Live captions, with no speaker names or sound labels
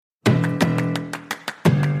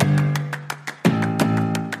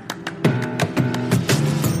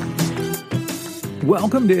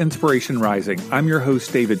Welcome to Inspiration Rising. I'm your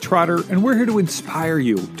host, David Trotter, and we're here to inspire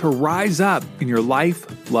you to rise up in your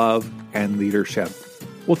life, love, and leadership.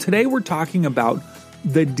 Well, today we're talking about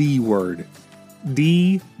the D word,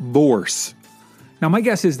 divorce. Now, my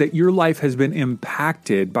guess is that your life has been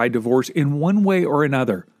impacted by divorce in one way or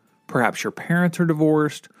another. Perhaps your parents are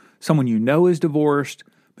divorced, someone you know is divorced,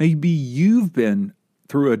 maybe you've been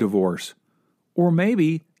through a divorce, or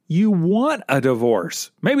maybe you want a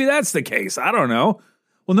divorce. Maybe that's the case. I don't know.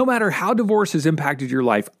 Well, no matter how divorce has impacted your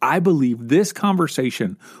life, I believe this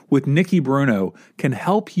conversation with Nikki Bruno can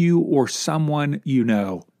help you or someone you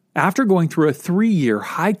know. After going through a 3-year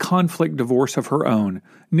high-conflict divorce of her own,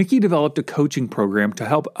 Nikki developed a coaching program to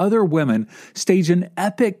help other women stage an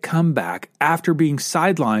epic comeback after being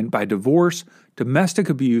sidelined by divorce, domestic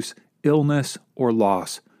abuse, illness, or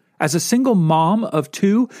loss. As a single mom of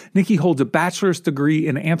 2, Nikki holds a bachelor's degree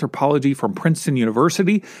in anthropology from Princeton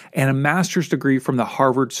University and a master's degree from the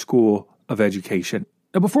Harvard School of Education.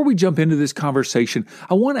 Now, before we jump into this conversation,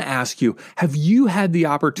 I want to ask you, have you had the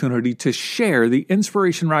opportunity to share the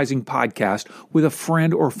Inspiration Rising podcast with a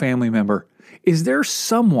friend or family member? Is there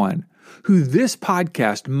someone who this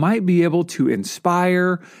podcast might be able to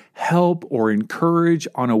inspire, help, or encourage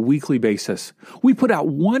on a weekly basis? We put out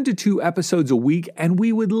 1 to 2 episodes a week, and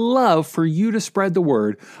we would love for you to spread the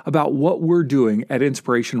word about what we're doing at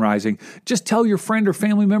Inspiration Rising. Just tell your friend or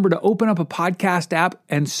family member to open up a podcast app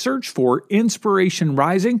and search for Inspiration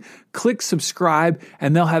Rising, click subscribe,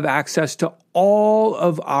 and they'll have access to all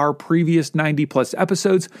of our previous 90 plus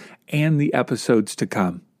episodes and the episodes to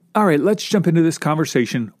come. All right, let's jump into this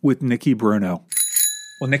conversation with Nikki Bruno.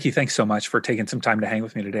 Well, Nikki, thanks so much for taking some time to hang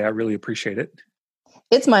with me today. I really appreciate it.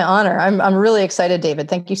 It's my honor. I'm really excited, David.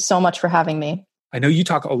 Thank you so much for having me. I know you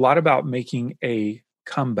talk a lot about making a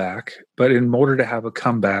comeback, but in order to have a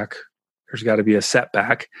comeback, there's got to be a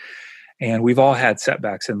setback. And we've all had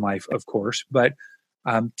setbacks in life, of course. But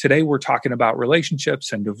today we're talking about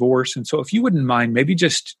relationships and divorce. And so if you wouldn't mind, maybe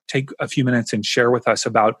just take a few minutes and share with us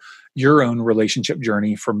about your own relationship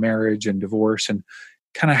journey for marriage and divorce and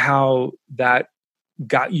kind of how that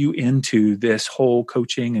got you into this whole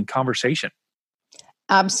coaching and conversation.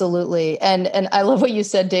 Absolutely. And I love what you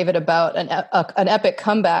said, David, about an epic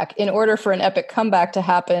comeback. In order for an epic comeback to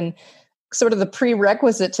happen, sort of the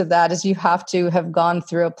prerequisite to that is you have to have gone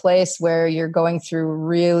through a place where you're going through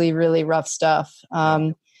really, really rough stuff.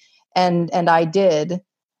 And I did.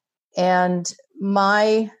 And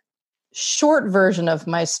my short version of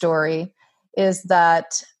my story is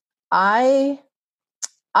that I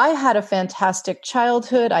had a fantastic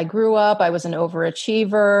childhood. I grew up. I was an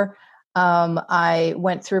overachiever. I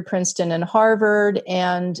went through Princeton and Harvard.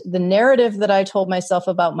 And the narrative that I told myself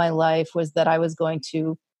about my life was that I was going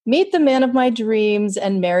to meet the man of my dreams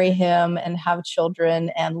and marry him and have children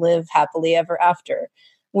and live happily ever after,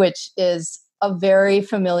 which is a very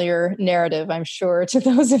familiar narrative, I'm sure, to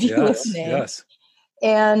those of you listening. Yes.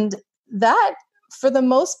 And that, for the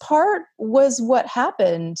most part, was what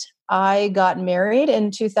happened. I got married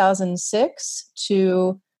in 2006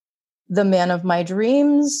 to the man of my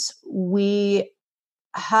dreams. We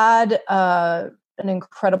had an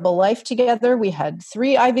incredible life together. We had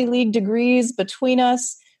 3 Ivy League degrees between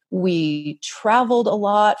us. We traveled a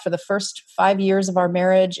lot for the first 5 years of our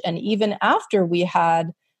marriage. And even after we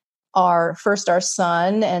had our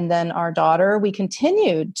son and then our daughter, we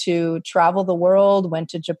continued to travel the world, went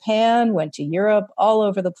to Japan, went to Europe, all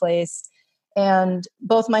over the place. And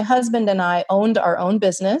both my husband and I owned our own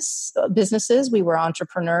businesses. We were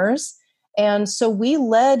entrepreneurs. And so we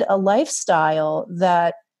led a lifestyle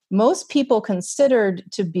that most people considered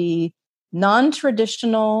to be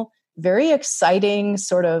non-traditional, very exciting,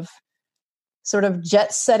 sort of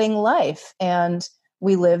jet-setting life. And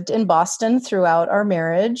we lived in Boston throughout our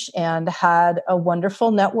marriage and had a wonderful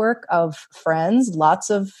network of friends, lots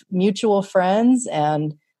of mutual friends.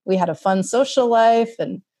 And we had a fun social life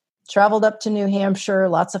and traveled up to New Hampshire,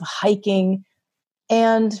 lots of hiking.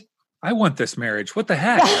 And I want this marriage. What the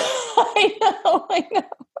heck? I know.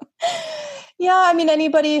 Yeah, I mean,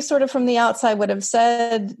 anybody sort of from the outside would have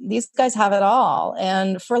said, these guys have it all.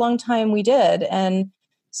 And for a long time we did. And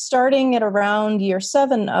starting at around year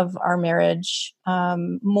 7 of our marriage,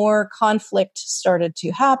 more conflict started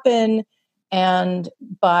to happen. And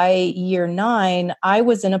by year 9, I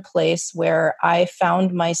was in a place where I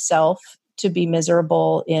found myself to be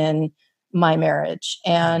miserable in my marriage.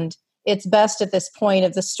 And it's best at this point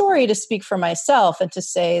of the story to speak for myself and to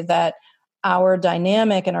say that our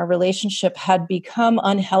dynamic and our relationship had become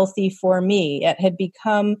unhealthy for me. It had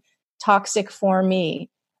become toxic for me.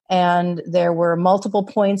 And there were multiple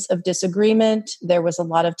points of disagreement. There was a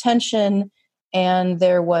lot of tension. And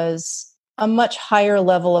there was a much higher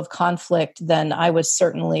level of conflict than I was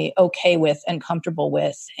certainly okay with and comfortable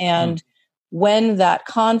with. And when that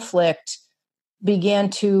conflict began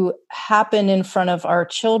to happen in front of our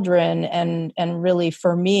children and really,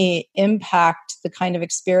 for me, impact the kind of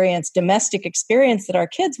domestic experience that our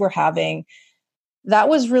kids were having, that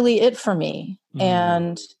was really it for me.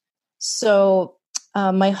 And so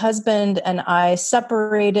my husband and I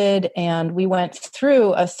separated, and we went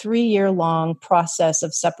through a 3-year-long process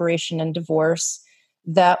of separation and divorce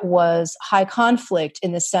that was high conflict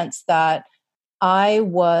in the sense that I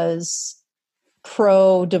was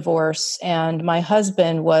pro-divorce and my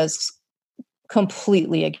husband was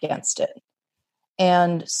completely against it.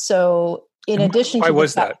 And so in addition to why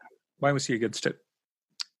was that? Why was he against it?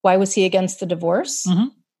 Why was he against the divorce? Mm-hmm.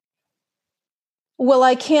 Well,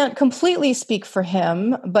 I can't completely speak for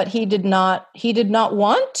him, but he did not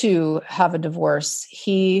want to have a divorce.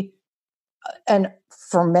 And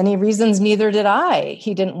for many reasons, neither did I.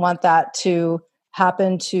 He didn't want that to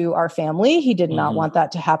happen to our family. He did not want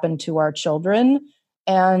that to happen to our children,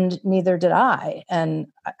 and neither did I. And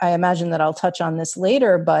I imagine that I'll touch on this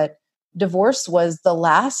later, but divorce was the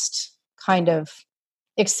last kind of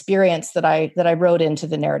experience that I wrote into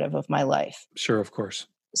the narrative of my life. Sure, of course.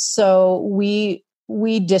 So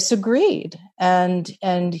we disagreed, and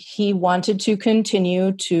he wanted to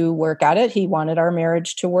continue to work at it. He wanted our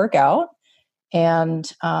marriage to work out,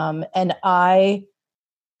 and I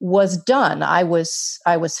was done. I was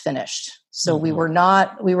finished. So we were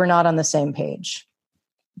not on the same page.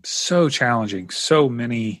 So challenging. So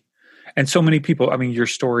many people. I mean, your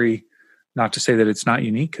story, not to say that it's not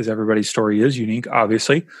unique, because everybody's story is unique,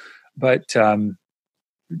 obviously, but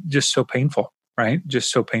just so painful, right?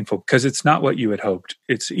 Just so painful, because it's not what you had hoped.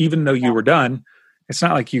 It's, even though you were done, it's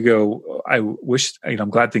not like you go, I wish, I'm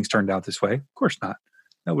glad things turned out this way. Of course not.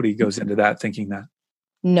 Nobody goes into that thinking that.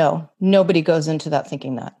 No, nobody goes into that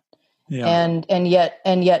thinking that. Yeah. And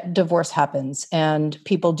yet divorce happens, and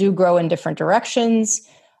people do grow in different directions.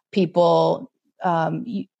 People,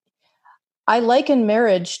 I liken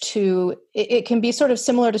marriage to, it can be sort of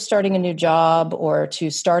similar to starting a new job, or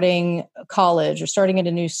to starting college, or starting at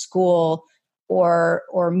a new school, or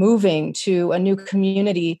moving to a new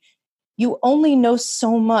community. You only know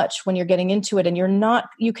so much when you're getting into it, and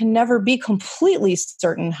you can never be completely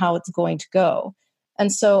certain how it's going to go.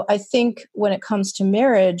 And so I think when it comes to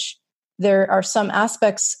marriage, there are some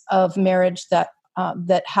aspects of marriage that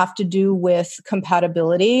have to do with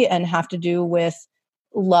compatibility and have to do with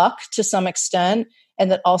luck to some extent, and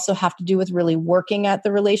that also have to do with really working at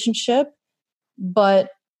the relationship. But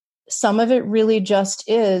some of it really just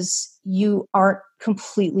is you aren't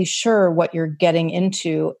completely sure what you're getting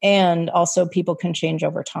into, and also people can change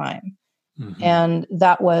over time. Mm-hmm. And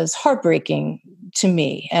that was heartbreaking to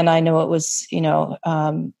me. And I know it was,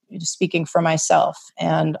 speaking for myself,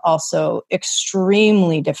 and also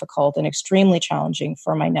extremely difficult and extremely challenging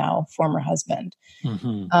for my now former husband.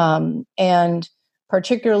 Mm-hmm. And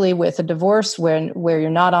particularly with a divorce where you're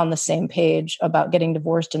not on the same page about getting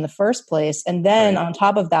divorced in the first place. And then on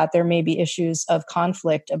top of that, there may be issues of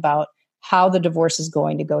conflict about how the divorce is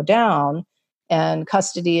going to go down, and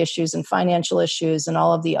custody issues and financial issues and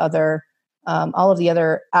all of the other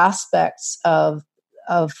aspects of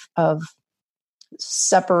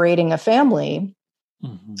separating a family.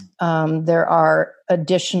 Mm-hmm. There are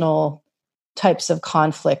additional types of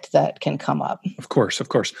conflict that can come up. Of course.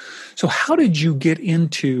 So how did you get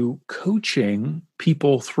into coaching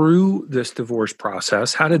people through this divorce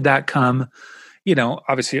process? How did that come?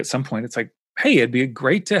 Obviously at some point it's like, hey, it'd be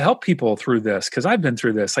great to help people through this because I've been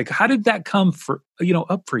through this. Like, how did that come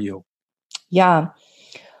up for you? Yeah.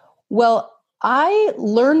 Well, I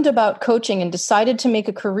learned about coaching and decided to make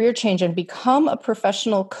a career change and become a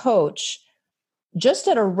professional coach just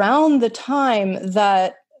at around the time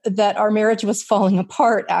that our marriage was falling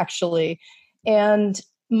apart, actually. And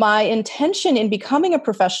my intention in becoming a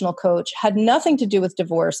professional coach had nothing to do with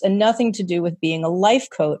divorce and nothing to do with being a life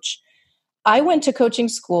coach. I went to coaching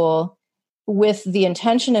school with the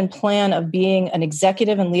intention and plan of being an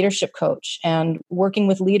executive and leadership coach and working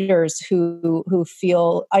with leaders who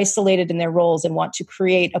feel isolated in their roles and want to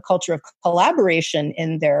create a culture of collaboration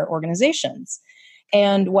in their organizations.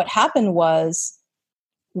 And what happened was,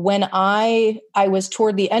 when I was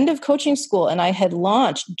toward the end of coaching school and I had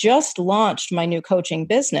just launched my new coaching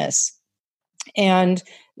business, and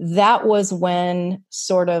that was when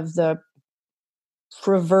sort of the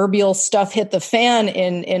proverbial stuff hit the fan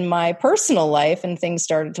in my personal life and things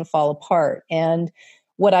started to fall apart. And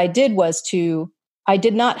what I did was I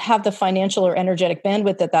did not have the financial or energetic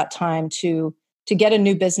bandwidth at that time to get a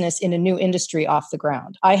new business in a new industry off the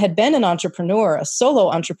ground. I had been an entrepreneur, a solo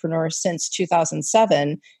entrepreneur since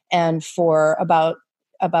 2007. And for about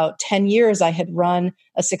 10 years, I had run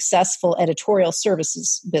a successful editorial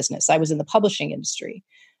services business. I was in the publishing industry.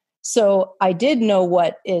 So I knew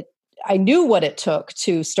what it took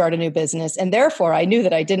to start a new business. And therefore, I knew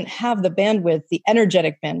that I didn't have the bandwidth, the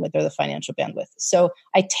energetic bandwidth or the financial bandwidth. So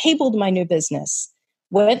I tabled my new business,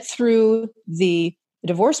 went through the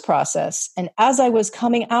divorce process. And as I was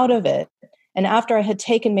coming out of it, and after I had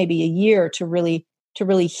taken maybe a year to really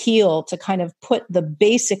heal, to kind of put the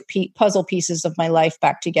basic puzzle pieces of my life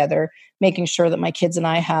back together, making sure that my kids and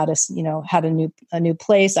I had a new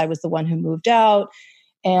place. I was the one who moved out,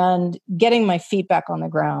 and getting my feet back on the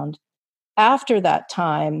ground. After that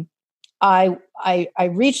time, I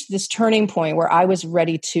reached this turning point where I was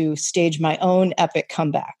ready to stage my own epic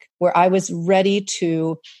comeback, where I was ready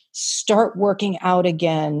to start working out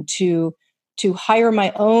again, to hire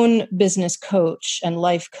my own business coach and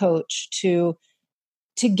life coach to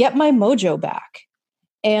get my mojo back.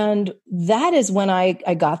 And that is when I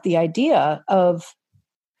got the idea of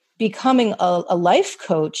becoming a life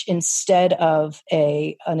coach instead of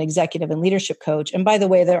an executive and leadership coach. And by the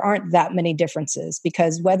way, there aren't that many differences,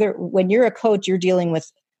 because when you're a coach, you're dealing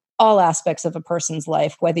with all aspects of a person's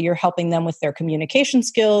life, whether you're helping them with their communication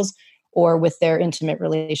skills or with their intimate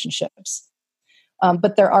relationships.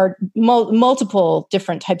 But there are multiple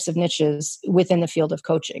different types of niches within the field of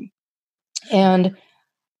coaching. And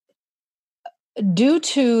due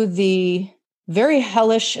to the very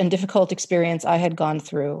hellish and difficult experience I had gone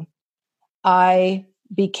through, I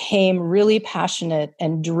became really passionate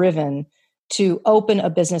and driven to open a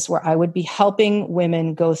business where I would be helping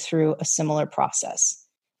women go through a similar process.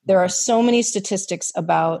 There are so many statistics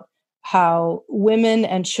about how women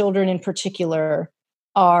and children in particular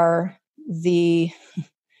are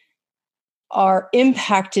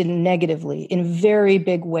impacted negatively in very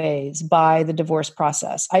big ways by the divorce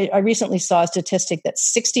process. I recently saw a statistic that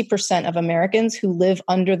 60% of Americans who live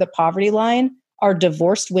under the poverty line are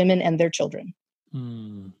divorced women and their children.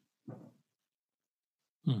 Mm.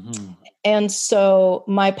 Mm-hmm. And so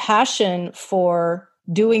my passion for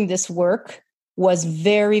doing this work was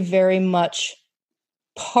very, very much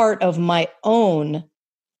part of my own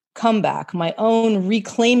comeback, my own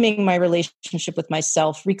reclaiming my relationship with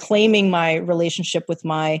myself, reclaiming my relationship with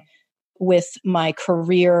my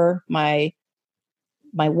career, my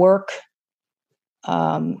work,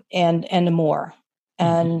 and more.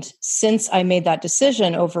 And since I made that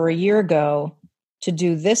decision over a year ago to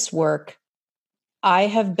do this work, I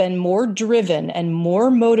have been more driven and more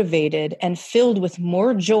motivated and filled with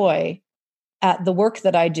more joy at the work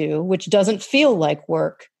that I do, which doesn't feel like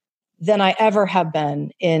work, than I ever have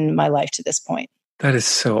been in my life to this point. That is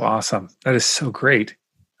so awesome. That is so great.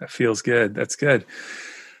 That feels good. That's good.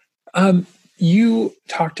 You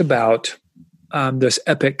talked about this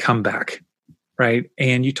epic comeback, right?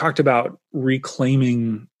 And you talked about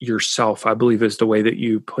reclaiming yourself, I believe is the way that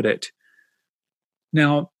you put it.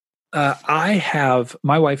 Now, my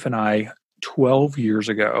wife and I, 12 years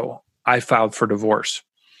ago, I filed for divorce.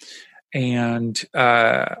 And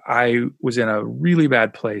I was in a really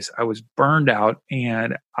bad place. I was burned out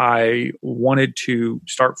and I wanted to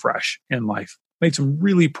start fresh in life. Made some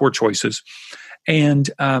really poor choices. And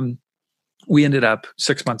we ended up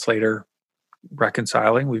 6 months later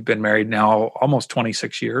reconciling. We've been married now almost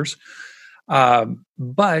 26 years.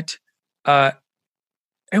 But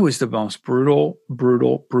it was the most brutal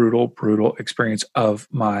experience of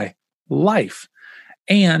my life.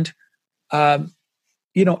 And I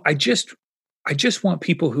just want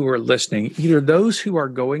people who are listening, either those who are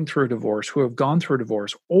going through a divorce, who have gone through a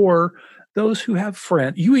divorce, or those who have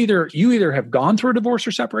friends. You either have gone through a divorce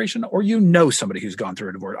or separation, or you know somebody who's gone through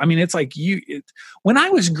a divorce. I mean, it's like when I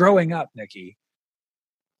was growing up, Nikki,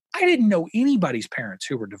 I didn't know anybody's parents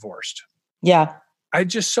who were divorced. Yeah. I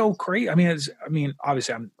just so crazy. I mean,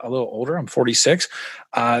 obviously I'm a little older. I'm 46.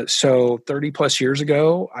 So 30 plus years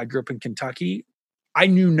ago, I grew up in Kentucky. I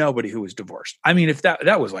knew nobody who was divorced. I mean, if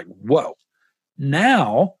that was like, whoa.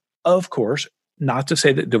 Now, of course, not to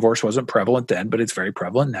say that divorce wasn't prevalent then, but it's very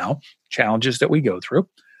prevalent now, challenges that we go through.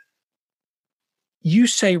 You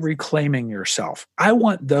say reclaiming yourself. I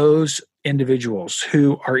want those individuals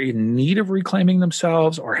who are in need of reclaiming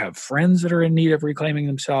themselves or have friends that are in need of reclaiming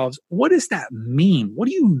themselves. What does that mean? What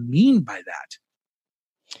do you mean by that?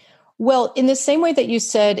 Well, in the same way that you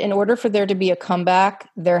said, in order for there to be a comeback,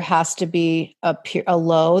 there has to be a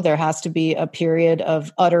low, there has to be a period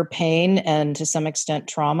of utter pain and to some extent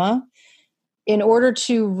trauma. In order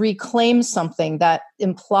to reclaim something, that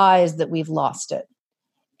implies that we've lost it.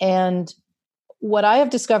 And what I have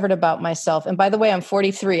discovered about myself, and by the way, I'm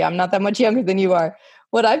 43, I'm not that much younger than you are.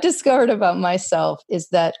 What I've discovered about myself is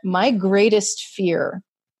that my greatest fear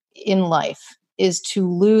in life is to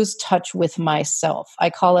lose touch with myself. I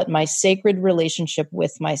call it my sacred relationship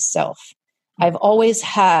with myself. I've always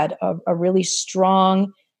had a really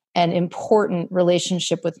strong and important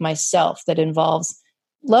relationship with myself that involves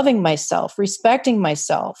loving myself, respecting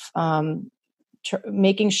myself,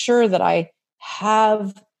 making sure that I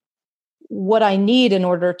have what I need in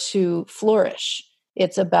order to flourish.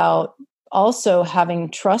 It's about also having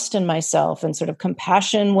trust in myself and sort of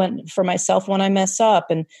compassion for myself when I mess up,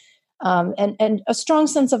 and a strong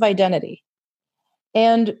sense of identity.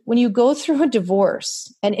 And when you go through a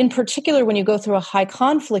divorce, and in particular when you go through a high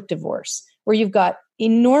conflict divorce, where you've got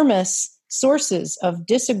enormous sources of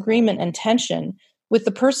disagreement and tension with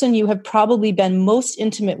the person you have probably been most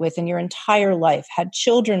intimate with in your entire life, had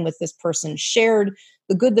children with this person, shared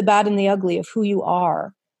the good, the bad, and the ugly of who you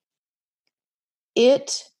are,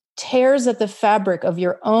 it tears at the fabric of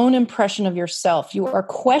your own impression of yourself. You are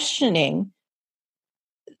questioning.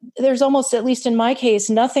 There's almost, at least in my case,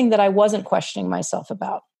 nothing that I wasn't questioning myself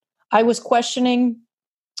about. I was questioning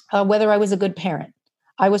whether I was a good parent.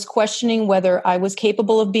 I was questioning whether I was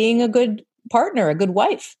capable of being a good partner, a good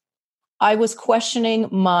wife. I was questioning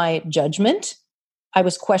my judgment. I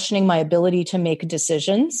was questioning my ability to make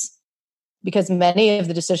decisions, because many of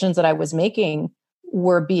the decisions that I was making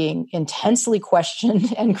were being intensely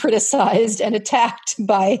questioned and criticized and attacked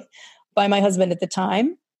by my husband at the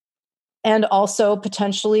time. And also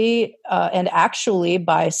potentially and actually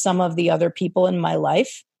by some of the other people in my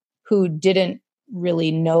life who didn't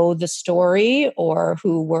really know the story, or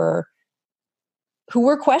who were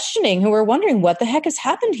questioning, who were wondering, what the heck has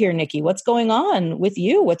happened here, Nikki? What's going on with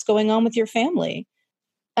you? What's going on with your family?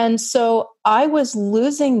 And so I was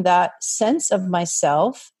losing that sense of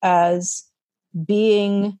myself as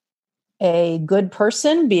being a good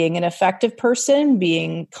person, being an effective person,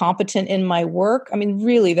 being competent in my work. I mean,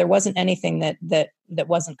 really, there wasn't anything that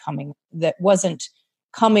wasn't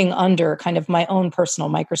coming under kind of my own personal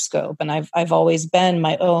microscope. And I've always been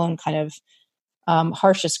my own kind of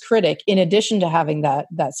harshest critic, in addition to having that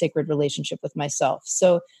sacred relationship with myself.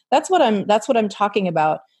 So that's what I'm talking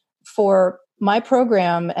about for my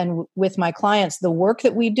program and with my clients. The work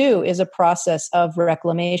that we do is a process of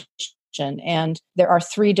reclamation. And there are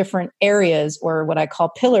 3 different areas, or what I call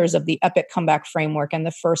pillars, of the Epic Comeback Framework. And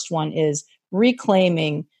the first one is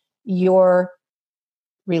reclaiming your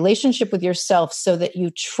relationship with yourself so that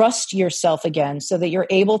you trust yourself again, so that you're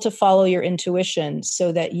able to follow your intuition,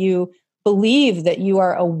 so that you believe that you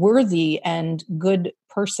are a worthy and good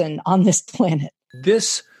person on this planet.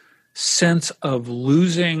 This sense of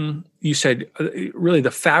losing, you said, really the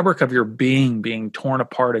fabric of your being torn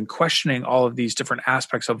apart and questioning all of these different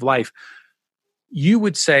aspects of life. Would you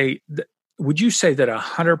say that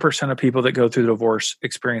 100% of people that go through the divorce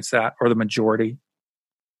experience that, or the majority?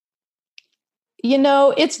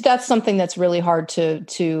 That's something that's really hard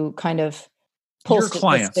to kind of pull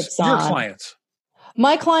statistics on. Your clients.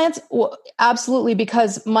 My clients, absolutely,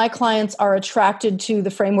 because my clients are attracted to the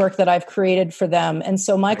framework that I've created for them. And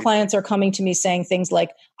so my clients are coming to me saying things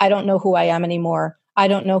like, I don't know who I am anymore. I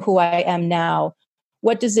don't know who I am now.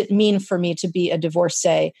 What does it mean for me to be a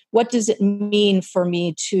divorcee? What does it mean for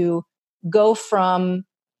me to go from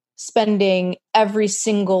spending every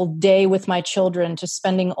single day with my children to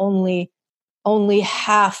spending only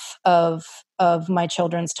half of my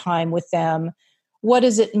children's time with them? What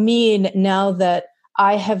does it mean now that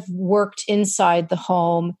I have worked inside the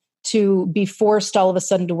home to be forced all of a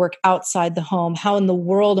sudden to work outside the home? How in the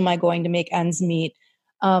world am I going to make ends meet?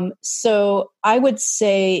 So I would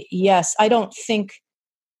say yes. I don't think,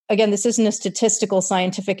 again, this isn't a statistical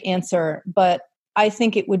scientific answer, but I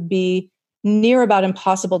think it would be near about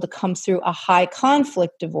impossible to come through a high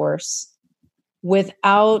conflict divorce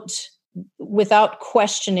without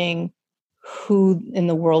questioning who in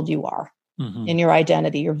the world you are, in your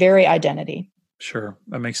identity, your very identity. Sure.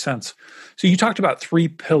 That makes sense. So you talked about 3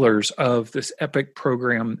 pillars of this epic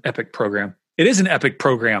program. It is an epic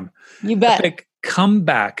program. You bet. Epic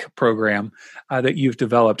comeback program that you've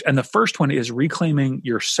developed. And the first one is reclaiming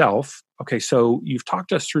yourself. Okay. So you've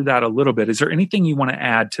talked us through that a little bit. Is there anything you want to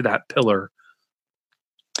add to that pillar?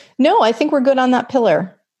 No, I think we're good on that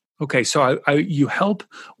pillar. Okay, so you help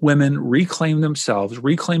women reclaim themselves,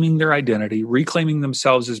 reclaiming their identity, reclaiming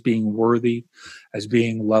themselves as being worthy, as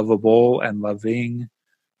being lovable and loving.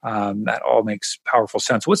 That all makes powerful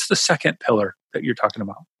sense. What's the second pillar that you're talking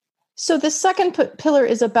about? So the second pillar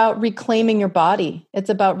is about reclaiming your body.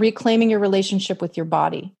 It's about reclaiming your relationship with your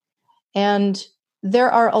body. And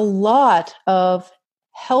there are a lot of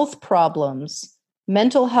health problems,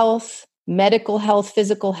 mental health, medical health,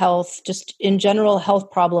 physical health, just in general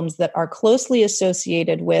health problems that are closely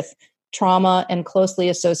associated with trauma and closely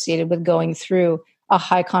associated with going through a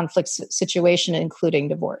high conflict situation, including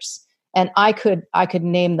divorce. And I could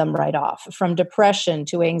name them right off, from depression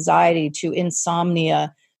to anxiety to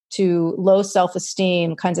insomnia to low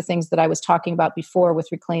self-esteem, kinds of things that I was talking about before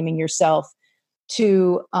with reclaiming yourself,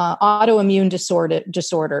 to autoimmune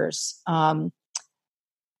disorders,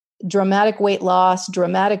 dramatic weight loss,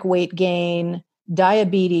 dramatic weight gain,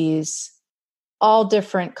 diabetes, all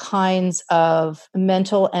different kinds of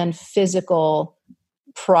mental and physical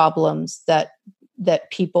problems that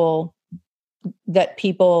people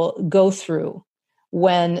go through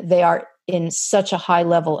when they are in such a high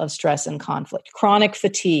level of stress and conflict, chronic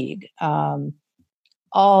fatigue,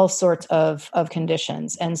 all sorts of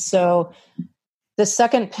conditions. And so the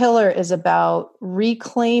second pillar is about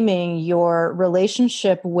reclaiming your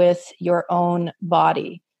relationship with your own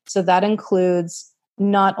body. So that includes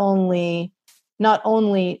not only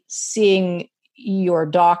seeing your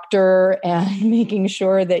doctor and making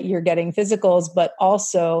sure that you're getting physicals, but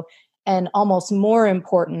also, and almost more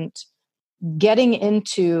important, getting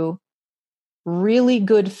into really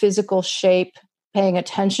good physical shape, paying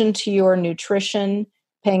attention to your nutrition,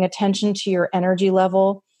 paying attention to your energy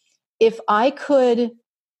level. If I could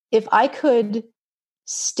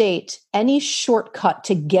state any shortcut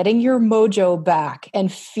to getting your mojo back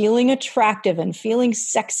and feeling attractive and feeling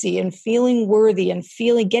sexy and feeling worthy and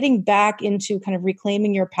getting back into kind of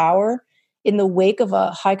reclaiming your power in the wake of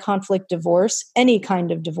a high conflict divorce, any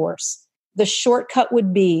kind of divorce, the shortcut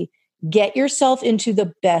would be get yourself into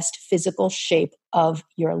the best physical shape of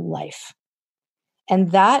your life.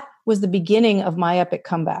 And that was the beginning of my epic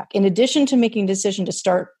comeback. In addition to making a decision to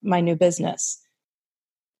start my new business,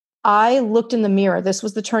 I looked in the mirror. This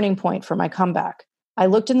was the turning point for my comeback. I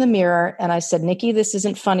looked in the mirror and I said, Nikki, this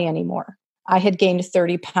isn't funny anymore. I had gained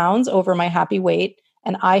 30 pounds over my happy weight,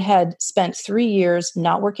 and I had spent 3 years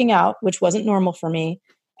not working out, which wasn't normal for me,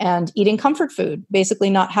 and eating comfort food, basically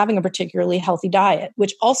not having a particularly healthy diet,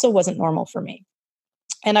 which also wasn't normal for me.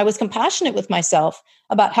 And I was compassionate with myself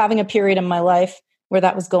about having a period in my life where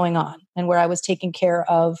that was going on and where I was taking care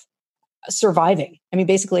of surviving. I mean,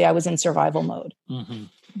 basically, I was in survival mode. Mm-hmm.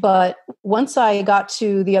 But once I got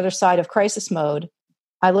to the other side of crisis mode,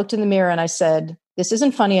 I looked in the mirror and I said, this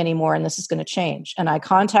isn't funny anymore, and this is going to change. And I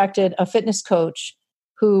contacted a fitness coach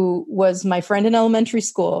who was my friend in elementary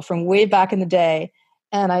school from way back in the day.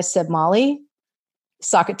 And I said, Molly,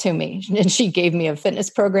 sock it to me. And she gave me a fitness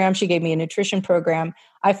program. She gave me a nutrition program.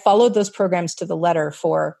 I followed those programs to the letter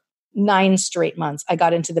for 9 straight months. I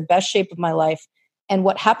got into the best shape of my life. And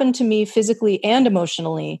what happened to me physically and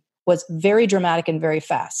emotionally was very dramatic and very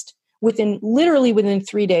fast. Within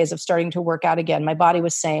 3 days of starting to work out again, my body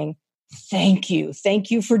was saying, thank you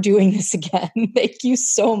for doing this again. Thank you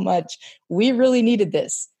so much. We really needed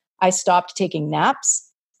this. I stopped taking naps.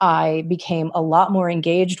 I became a lot more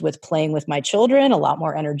engaged with playing with my children, a lot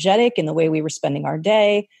more energetic in the way we were spending our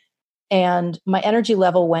day. And my energy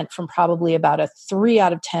level went from probably about a 3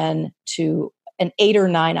 out of 10 to an 8 or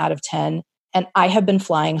 9 out of 10. And I have been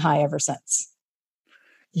flying high ever since.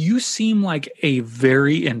 You seem like a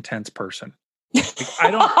very intense person.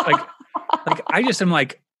 I don't I just am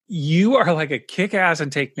like, you are like a kick ass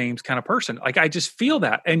and take names kind of person. Like, I just feel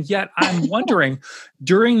that. And yet I'm wondering,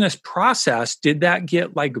 during this process, did that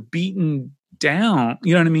get like beaten down?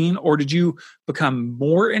 You know what I mean? Or did you become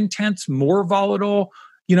more intense, more volatile,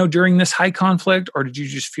 during this high conflict? Or did you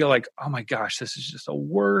just feel like, oh my gosh, this is just the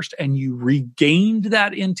worst, and you regained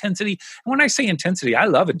that intensity? And when I say intensity, I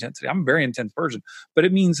love intensity. I'm a very intense person, but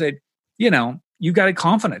it means that, you got a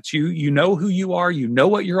confidence. You know who you are, you know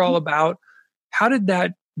what you're all about. How did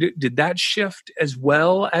that shift as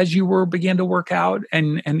well as you began to work out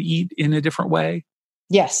and eat in a different way?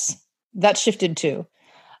 Yes, that shifted too.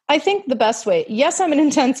 I think the best way, yes, I'm an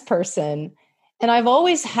intense person. And I've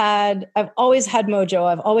always had mojo.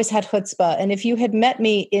 I've always had chutzpah. And if you had met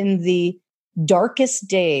me in the darkest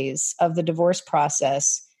days of the divorce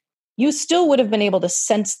process, you still would have been able to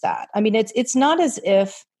sense that. I mean, it's not as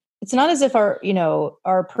if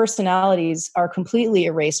our personalities are completely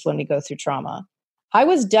erased when we go through trauma. I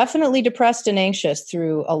was definitely depressed and anxious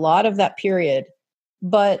through a lot of that period,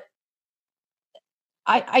 but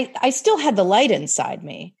I still had the light inside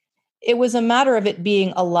me. It was a matter of it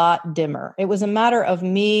being a lot dimmer. It was a matter of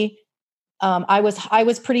me. I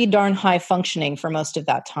was pretty darn high functioning for most of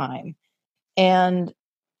that time. And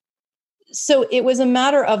so it was a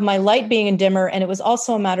matter of my light being dimmer. And it was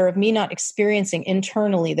also a matter of me not experiencing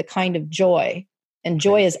internally the kind of joy, and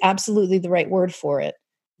joy is absolutely the right word for it,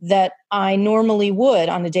 that I normally would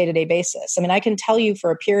on a day-to-day basis. I mean, I can tell you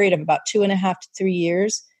for a period of about 2.5 to 3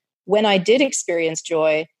 years, when I did experience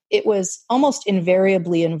joy, it was almost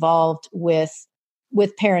invariably involved with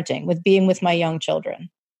parenting, with being with my young children.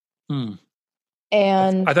 Hmm.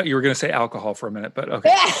 And I thought you were going to say alcohol for a minute, but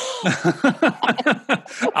okay.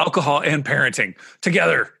 Alcohol and parenting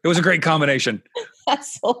together. It was a great combination.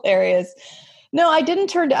 That's hilarious. No, I didn't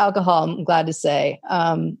turn to alcohol, I'm glad to say.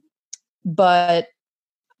 But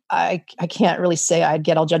I can't really say I'd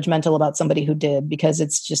get all judgmental about somebody who did, because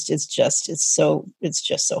it's just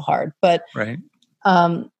so hard. But right.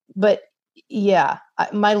 But yeah,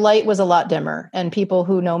 my light was a lot dimmer, and people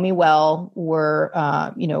who know me well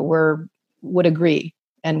would agree,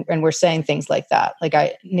 and were saying things like that, like,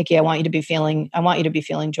 Nikki, I want you to be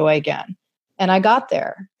feeling joy again. And I got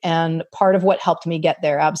there, and part of what helped me get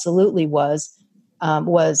there absolutely was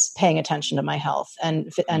paying attention to my health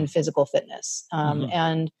and physical fitness,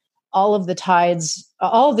 and all of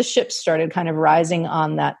the ships started kind of rising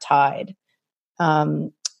on that tide,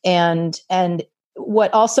 and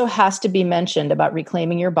what also has to be mentioned about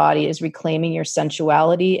reclaiming your body is reclaiming your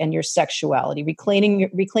sensuality and your sexuality,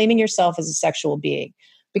 reclaiming yourself as a sexual being.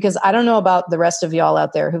 Because I don't know about the rest of y'all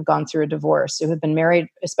out there who've gone through a divorce, who have been married,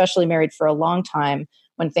 especially married for a long time,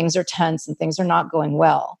 when things are tense and things are not going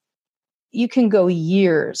well. You can go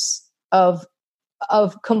years of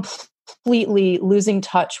completely losing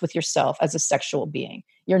touch with yourself as a sexual being.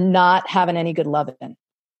 You're not having any good loving.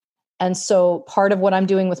 And so part of what I'm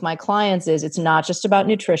doing with my clients is, it's not just about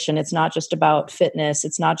nutrition. It's not just about fitness.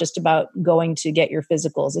 It's not just about going to get your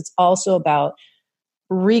physicals. It's also about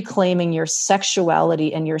reclaiming your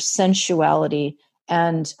sexuality and your sensuality,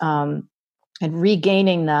 and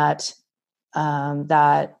regaining that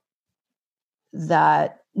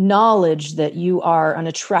knowledge that you are an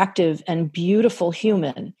attractive and beautiful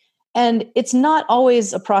human. And it's not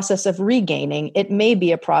always a process of regaining. It may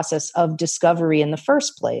be a process of discovery in the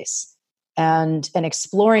first place, and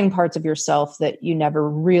exploring parts of yourself that you never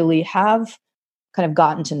really have kind of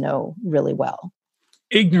gotten to know really well.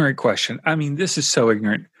 Ignorant question. I mean, this is so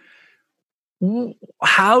ignorant.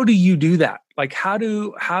 How do you do that? Like, how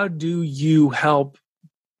do you help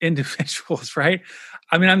individuals, right?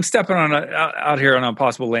 I mean, I'm stepping out here on a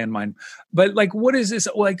possible landmine, but like, what is this?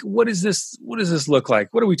 Like, what does this look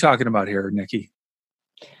like? What are we talking about here, Nikki?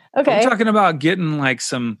 Okay. We're talking about getting like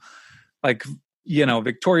some, like,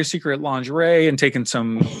 Victoria's Secret lingerie and taking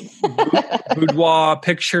some boudoir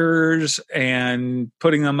pictures and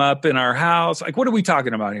putting them up in our house. Like, what are we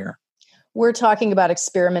talking about here? We're talking about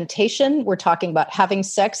experimentation. We're talking about having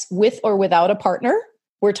sex with or without a partner.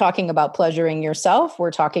 We're talking about pleasuring yourself.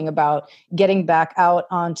 We're talking about getting back out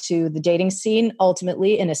onto the dating scene,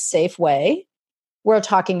 ultimately in a safe way. We're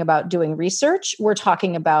talking about doing research. We're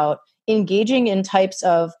talking about engaging in types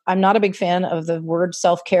of, I'm not a big fan of the word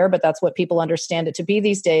self-care, but that's what people understand it to be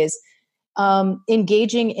these days.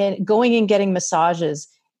 Engaging in going and getting massages,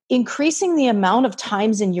 increasing the amount of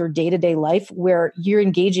times in your day-to-day life where you're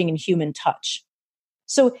engaging in human touch.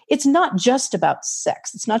 So it's not just about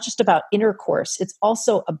sex. It's not just about intercourse. It's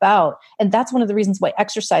also about, and that's one of the reasons why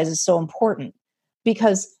exercise is so important,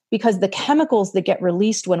 because the chemicals that get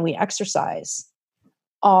released when we exercise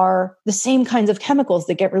are the same kinds of chemicals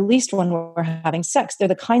that get released when we're having sex. They're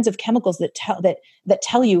the kinds of chemicals that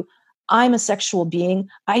tell you, I'm a sexual being.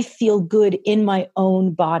 I feel good in my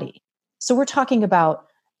own body. So we're talking about,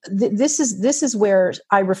 this is where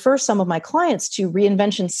I refer some of my clients to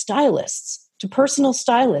reinvention stylists, to personal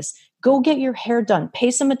stylists. Go get your hair done.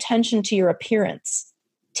 Pay some attention to your appearance.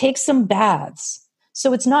 Take some baths.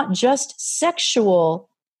 So it's not just sexual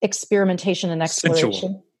experimentation and exploration.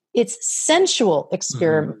 Sensual. It's sensual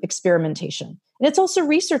experimentation. And it's also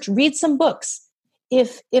research. Read some books.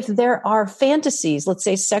 If there are fantasies, let's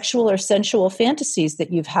say sexual or sensual fantasies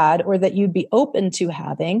that you've had or that you'd be open to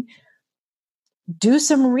having, do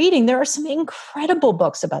some reading. There are some incredible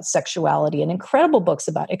books about sexuality and incredible books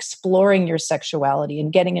about exploring your sexuality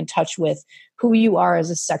and getting in touch with who you are as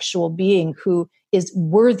a sexual being who is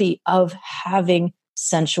worthy of having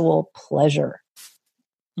sensual pleasure.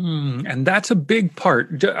 And that's a big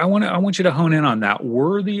part. I want you to hone in on that.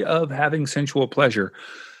 Worthy of having sensual pleasure.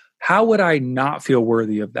 How would I not feel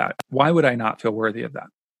worthy of that? Why would I not feel worthy of that?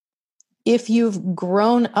 If you've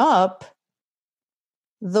grown up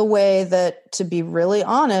the way that, to be really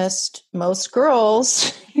honest, most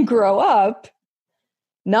girls grow up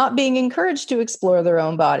not being encouraged to explore their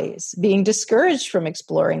own bodies, being discouraged from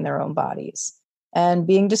exploring their own bodies, and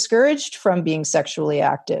being discouraged from being sexually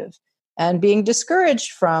active, and being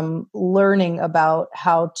discouraged from learning about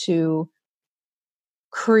how to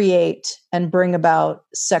create and bring about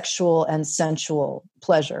sexual and sensual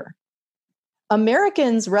pleasure.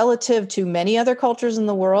 Americans, relative to many other cultures in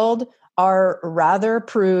the world, are rather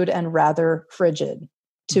prude and rather frigid,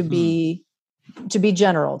 to be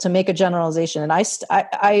general, to make a generalization.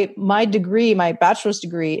 And my degree, my bachelor's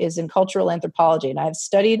degree, is in cultural anthropology, and I've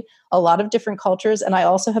studied a lot of different cultures. And I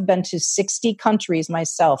also have been to 60 countries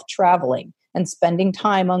myself, traveling and spending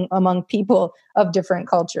time among people of different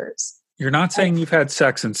cultures. You're not saying you've had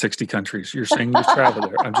sex in 60 countries. You're saying you've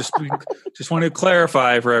traveled there. I'm just want to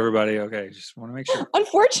clarify for everybody. Okay, just want to make sure.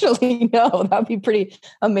 Unfortunately, no. That would be a pretty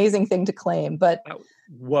amazing thing to claim. But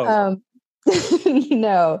whoa,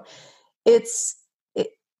 no,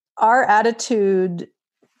 our attitudes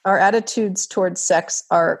towards sex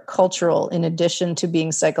are cultural, in addition to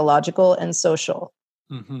being psychological and social.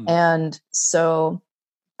 Mm-hmm. And so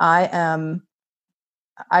I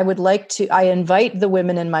invite the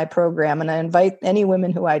women in my program, and I invite any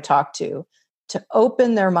women who I talk to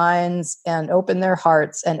open their minds and open their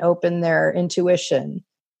hearts and open their intuition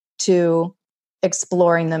to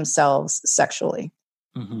exploring themselves sexually.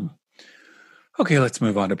 Mm-hmm. Okay, let's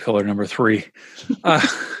move on to pillar number 3.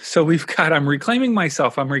 So we've got, I'm reclaiming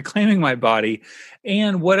myself, I'm reclaiming my body.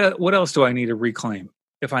 And what else do I need to reclaim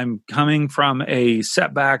if I'm coming from a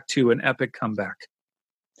setback to an epic comeback?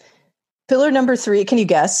 Pillar number 3, can you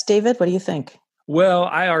guess, David? What do you think? Well,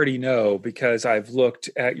 I already know because I've looked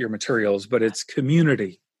at your materials, but it's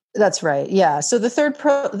community. That's right. Yeah. So the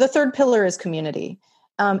third pillar is community.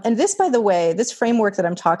 And this, by the way, this framework that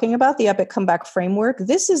I'm talking about, the Epic Comeback Framework,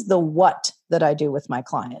 this is the what that I do with my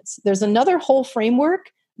clients. There's another whole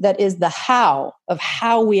framework that is the how of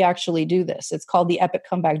how we actually do this. It's called the Epic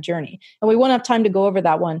Comeback Journey. And we won't have time to go over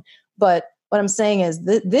that one. But what I'm saying is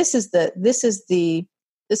this is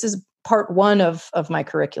part 1 of my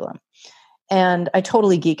curriculum. And I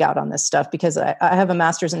totally geek out on this stuff because I have a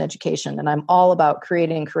master's in education, and I'm all about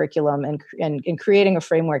creating curriculum and creating a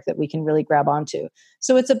framework that we can really grab onto.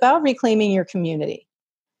 So it's about reclaiming your community.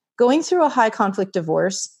 Going through a high conflict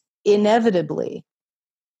divorce, inevitably,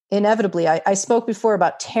 I spoke before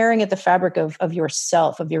about tearing at the fabric of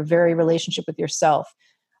yourself, of your very relationship with yourself.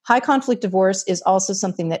 High conflict divorce is also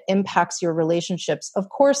something that impacts your relationships. Of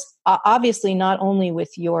course, obviously, not only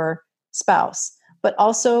with your spouse, but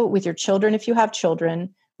also with your children, if you have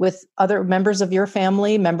children, with other members of your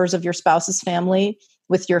family, members of your spouse's family,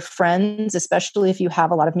 with your friends, especially if you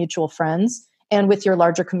have a lot of mutual friends, and with your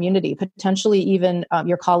larger community, potentially even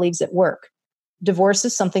your colleagues at work. Divorce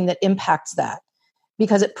is something that impacts that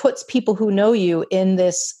because it puts people who know you in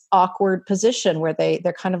this awkward position where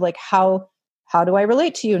they're kind of like, how do I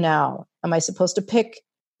relate to you now? Am I supposed to pick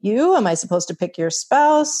you? Am I supposed to pick your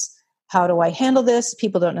spouse? How do I handle this?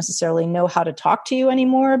 People don't necessarily know how to talk to you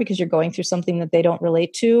anymore because you're going through something that they don't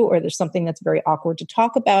relate to, or there's something that's very awkward to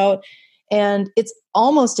talk about. And it's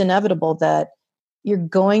almost inevitable that you're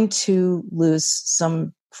going to lose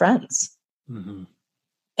some friends. Mm-hmm.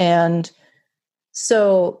 And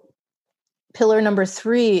so pillar number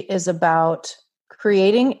 3 is about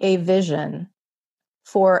creating a vision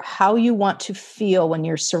for how you want to feel when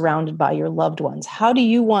you're surrounded by your loved ones. How do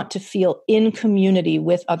you want to feel in community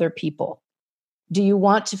with other people? Do you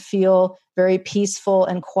want to feel very peaceful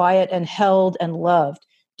and quiet and held and loved?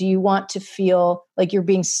 Do you want to feel like you're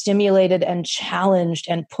being stimulated and challenged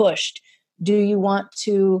and pushed? Do you want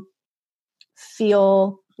to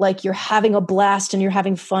feel like you're having a blast and you're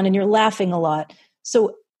having fun and you're laughing a lot?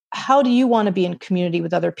 So how do you want to be in community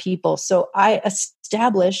with other people? So I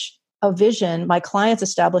establish a vision, my clients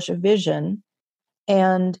establish a vision,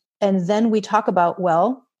 and then we talk about,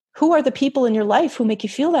 well, who are the people in your life who make you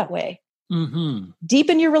feel that way? Mm-hmm.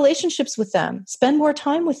 Deepen your relationships with them, spend more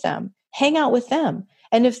time with them, hang out with them.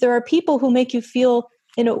 And if there are people who make you feel,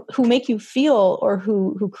 or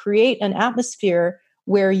who create an atmosphere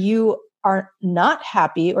where you are not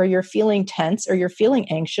happy, or you're feeling tense, or you're feeling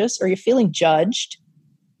anxious, or you're feeling judged,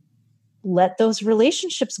 let those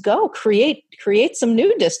relationships go. Create some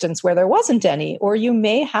new distance where there wasn't any, or you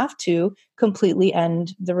may have to completely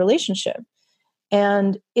end the relationship.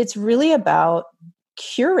 And it's really about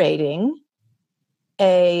curating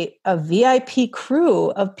a VIP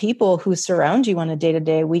crew of people who surround you on a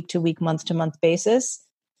day-to-day, week-to-week, month-to-month basis,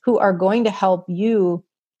 who are going to help you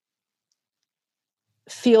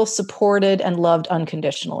feel supported and loved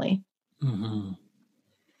unconditionally. Mm-hmm.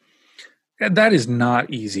 That is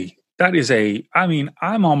not easy. That is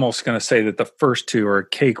I'm almost going to say that the first 2 are a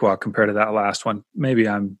cakewalk compared to that last one. Maybe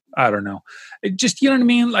I don't know. It just, you know what I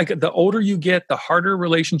mean? Like the older you get, the harder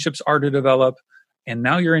relationships are to develop. And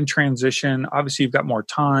now you're in transition. Obviously you've got more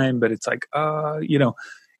time, but it's like,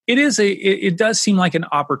 it does seem like an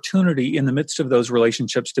opportunity in the midst of those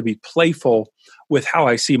relationships to be playful with how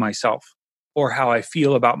I see myself or how I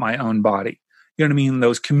feel about my own body. You know what I mean?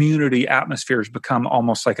 Those community atmospheres become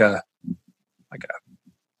almost like an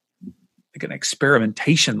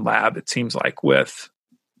experimentation lab, it seems like, with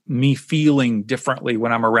me feeling differently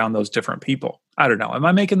when I'm around those different people. I don't know. Am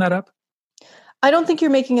I making that up? I don't think you're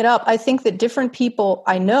making it up. I think that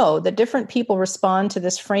I know that different people respond to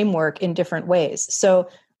this framework in different ways. So,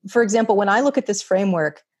 for example, when I look at this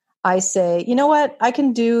framework, I say, you know what? I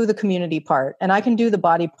can do the community part and I can do the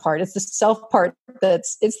body part. It's the self part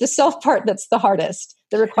that's the hardest,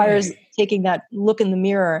 that requires taking that look in the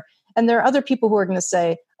mirror. And there are other people who are going to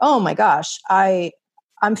say, oh my gosh,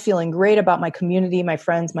 I'm feeling great about my community, my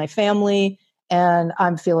friends, my family, and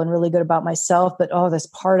I'm feeling really good about myself. But this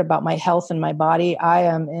part about my health and my body,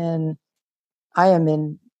 I'm in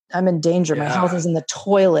danger. Yeah. My health is in the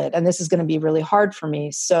toilet, and this is going to be really hard for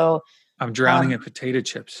me. So I'm drowning in potato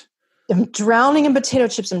chips. I'm drowning in potato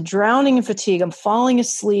chips. I'm drowning in fatigue. I'm falling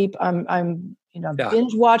asleep. I'm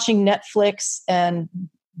binge watching Netflix and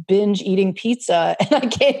binge eating pizza, and I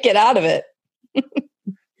can't get out of it.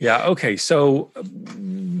 Yeah. Okay. So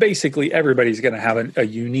basically, everybody's going to have a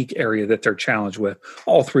unique area that they're challenged with.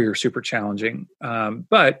 All three are super challenging.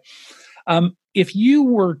 But if you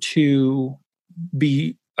were to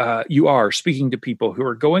be, you are speaking to people who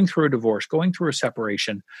are going through a divorce, going through a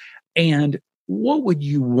separation, and what would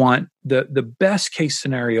you want the best case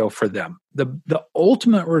scenario for them? The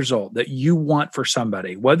ultimate result that you want for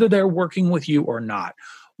somebody, whether they're working with you or not.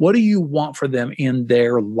 What do you want for them in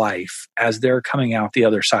their life as they're coming out the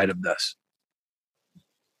other side of this?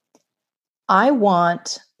 I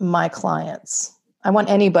want my clients. I want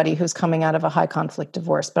anybody who's coming out of a high conflict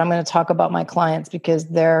divorce, but I'm going to talk about my clients because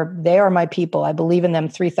they are my people. I believe in them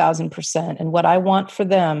 3,000%. And what I want for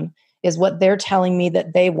them is what they're telling me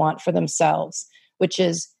that they want for themselves, which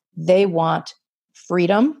is they want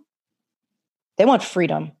freedom. They want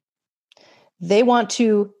freedom. They want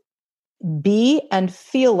to be and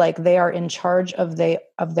feel like they are in charge of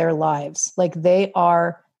their lives, like they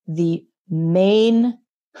are the main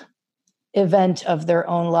event of their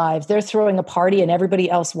own lives. They're throwing a party and everybody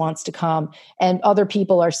else wants to come, and other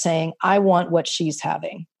people are saying, I want what she's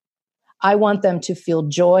having. I want them to feel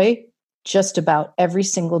joy just about every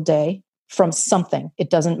single day from something.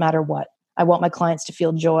 It doesn't matter what. I want my clients to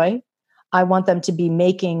feel joy. I want them to be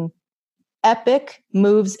making epic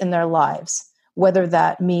moves in their lives, whether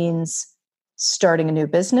that means starting a new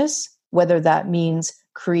business, whether that means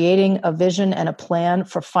creating a vision and a plan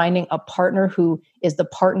for finding a partner who is the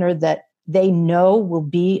partner that they know will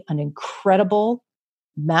be an incredible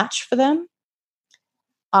match for them.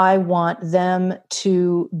 I want them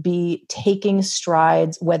to be taking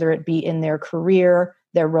strides, whether it be in their career,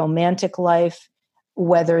 their romantic life,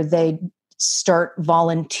 whether they start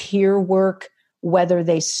volunteer work, whether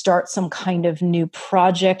they start some kind of new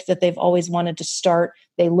project that they've always wanted to start,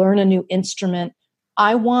 they learn a new instrument.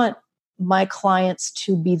 I want my clients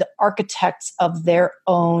to be the architects of their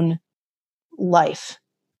own life.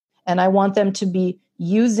 And I want them to be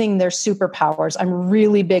using their superpowers. I'm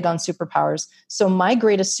really big on superpowers. So my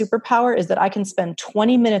greatest superpower is that I can spend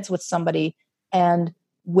 20 minutes with somebody, and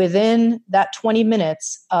within that 20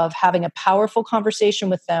 minutes of having a powerful conversation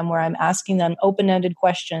with them where I'm asking them open-ended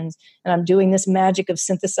questions and I'm doing this magic of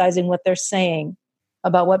synthesizing what they're saying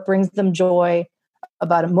about what brings them joy,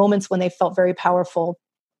 about moments when they felt very powerful.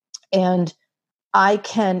 And I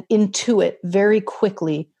can intuit very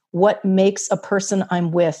quickly what makes a person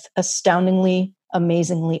I'm with astoundingly,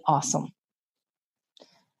 amazingly awesome.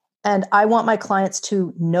 And I want my clients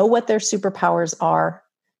to know what their superpowers are,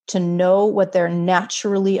 to know what they're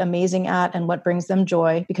naturally amazing at and what brings them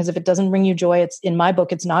joy. Because if it doesn't bring you joy, it's, in my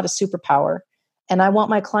book, it's not a superpower. And I want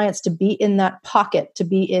my clients to be in that pocket, to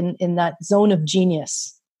be in that zone of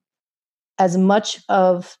genius as much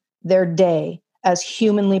of their day as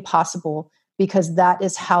humanly possible, because that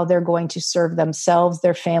is how they're going to serve themselves,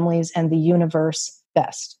 their families, and the universe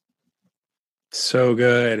best. So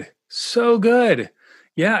good. So good.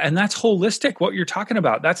 Yeah. And that's holistic, what you're talking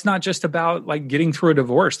about. That's not just about like getting through a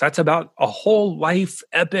divorce. That's about a whole life,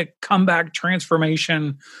 epic comeback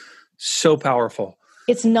transformation. So powerful.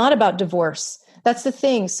 It's not about divorce. That's the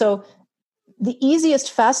thing. So the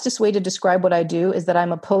easiest, fastest way to describe what I do is that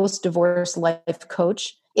I'm a post-divorce life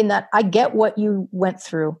coach, in that I get what you went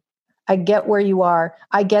through. I get where you are.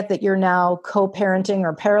 I get that you're now co-parenting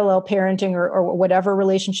or parallel parenting or whatever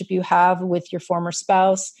relationship you have with your former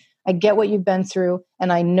spouse. I get what you've been through,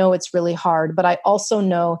 and I know it's really hard. But I also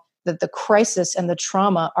know that the crisis and the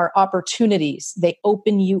trauma are opportunities. They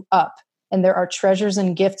open you up And there are treasures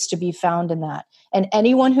and gifts to be found in that. And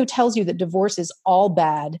anyone who tells you that divorce is all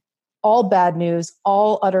bad news,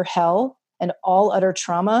 all utter hell, and all utter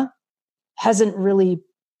trauma hasn't really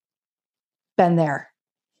been there.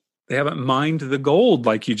 They haven't mined the gold,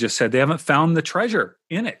 like you just said. They haven't found the treasure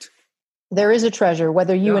in it. There is a treasure,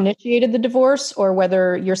 whether you initiated the divorce or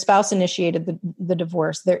whether your spouse initiated the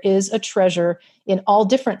divorce. There is a treasure in all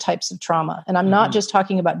different types of trauma. And I'm not just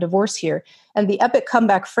talking about divorce here. And the Epic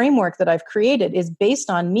Comeback framework that I've created is based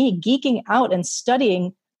on me geeking out and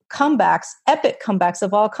studying comebacks, epic comebacks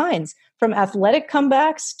of all kinds, from athletic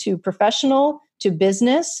comebacks to professional, to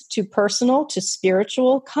business, to personal, to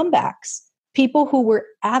spiritual comebacks. People who were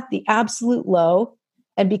at the absolute low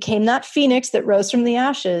and became that phoenix that rose from the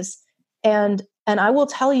ashes. And I will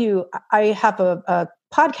tell you, I have a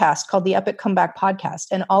podcast called the Epic Comeback Podcast.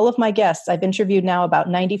 And all of my guests, I've interviewed now about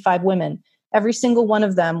 95 women. Every single one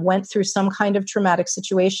of them went through some kind of traumatic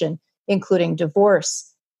situation, including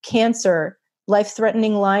divorce, cancer,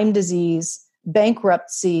 life-threatening Lyme disease,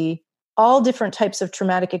 bankruptcy, all different types of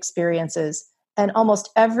traumatic experiences. And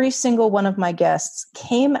almost every single one of my guests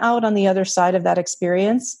came out on the other side of that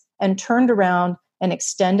experience and turned around and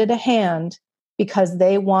extended a hand because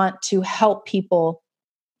they want to help people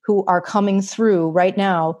who are coming through right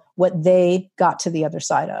now what they got to the other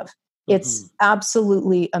side of. It's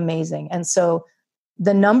absolutely amazing. And so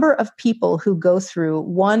the number of people who go through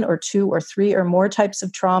 1 or 2 or 3 or more types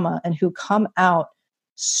of trauma and who come out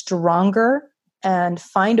stronger and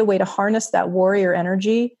find a way to harness that warrior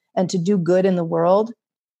energy and to do good in the world,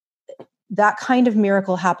 that kind of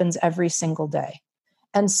miracle happens every single day.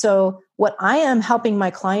 And so what I am helping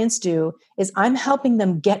my clients do is I'm helping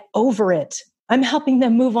them get over it. I'm helping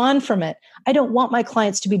them move on from it. I don't want my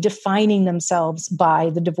clients to be defining themselves by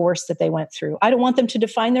the divorce that they went through. I don't want them to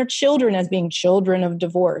define their children as being children of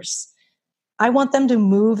divorce. I want them to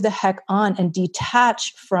move the heck on and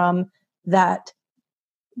detach from that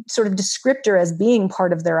sort of descriptor as being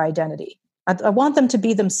part of their identity. I want them to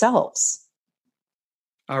be themselves.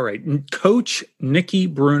 All right.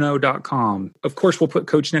 CoachNikkiBruno.com. Of course, we'll put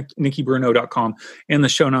CoachNikkiBruno.com in the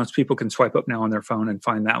show notes. People can swipe up now on their phone and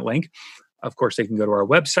find that link. Of course, they can go to our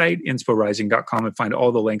website, InSpoRising.com, and find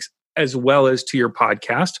all the links, as well as to your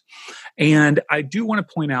podcast. And I do want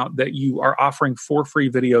to point out that you are offering 4 free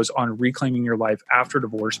videos on reclaiming your life after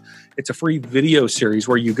divorce. It's a free video series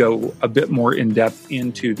where you go a bit more in depth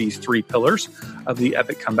into these 3 pillars of the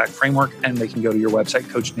Epic Comeback Framework. And they can go to your website,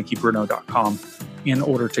 CoachNikkiBruno.com, in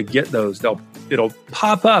order to get those. It'll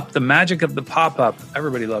pop up, the magic of the pop-up.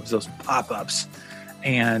 Everybody loves those pop-ups.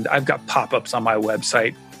 And I've got pop-ups on my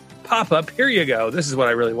website. Pop-up, here you go. This is what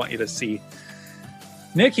I really want you to see.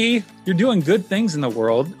 Nikki, you're doing good things in the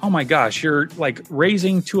world. Oh my gosh, you're like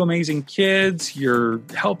raising 2 amazing kids. You're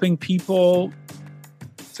helping people.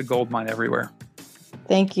 It's a gold mine everywhere.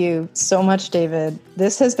 Thank you so much, David.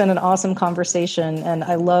 This has been an awesome conversation, and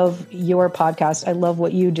I love your podcast. I love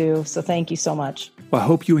what you do, so thank you so much. Well, I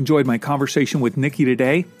hope you enjoyed my conversation with Nikki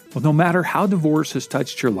today. Well, no matter how divorce has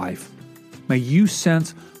touched your life, may you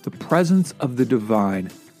sense the presence of the divine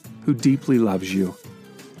who deeply loves you.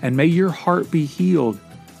 And may your heart be healed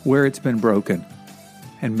where it's been broken.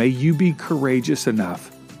 And may you be courageous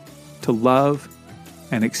enough to love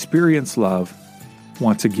and experience love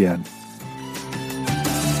once again.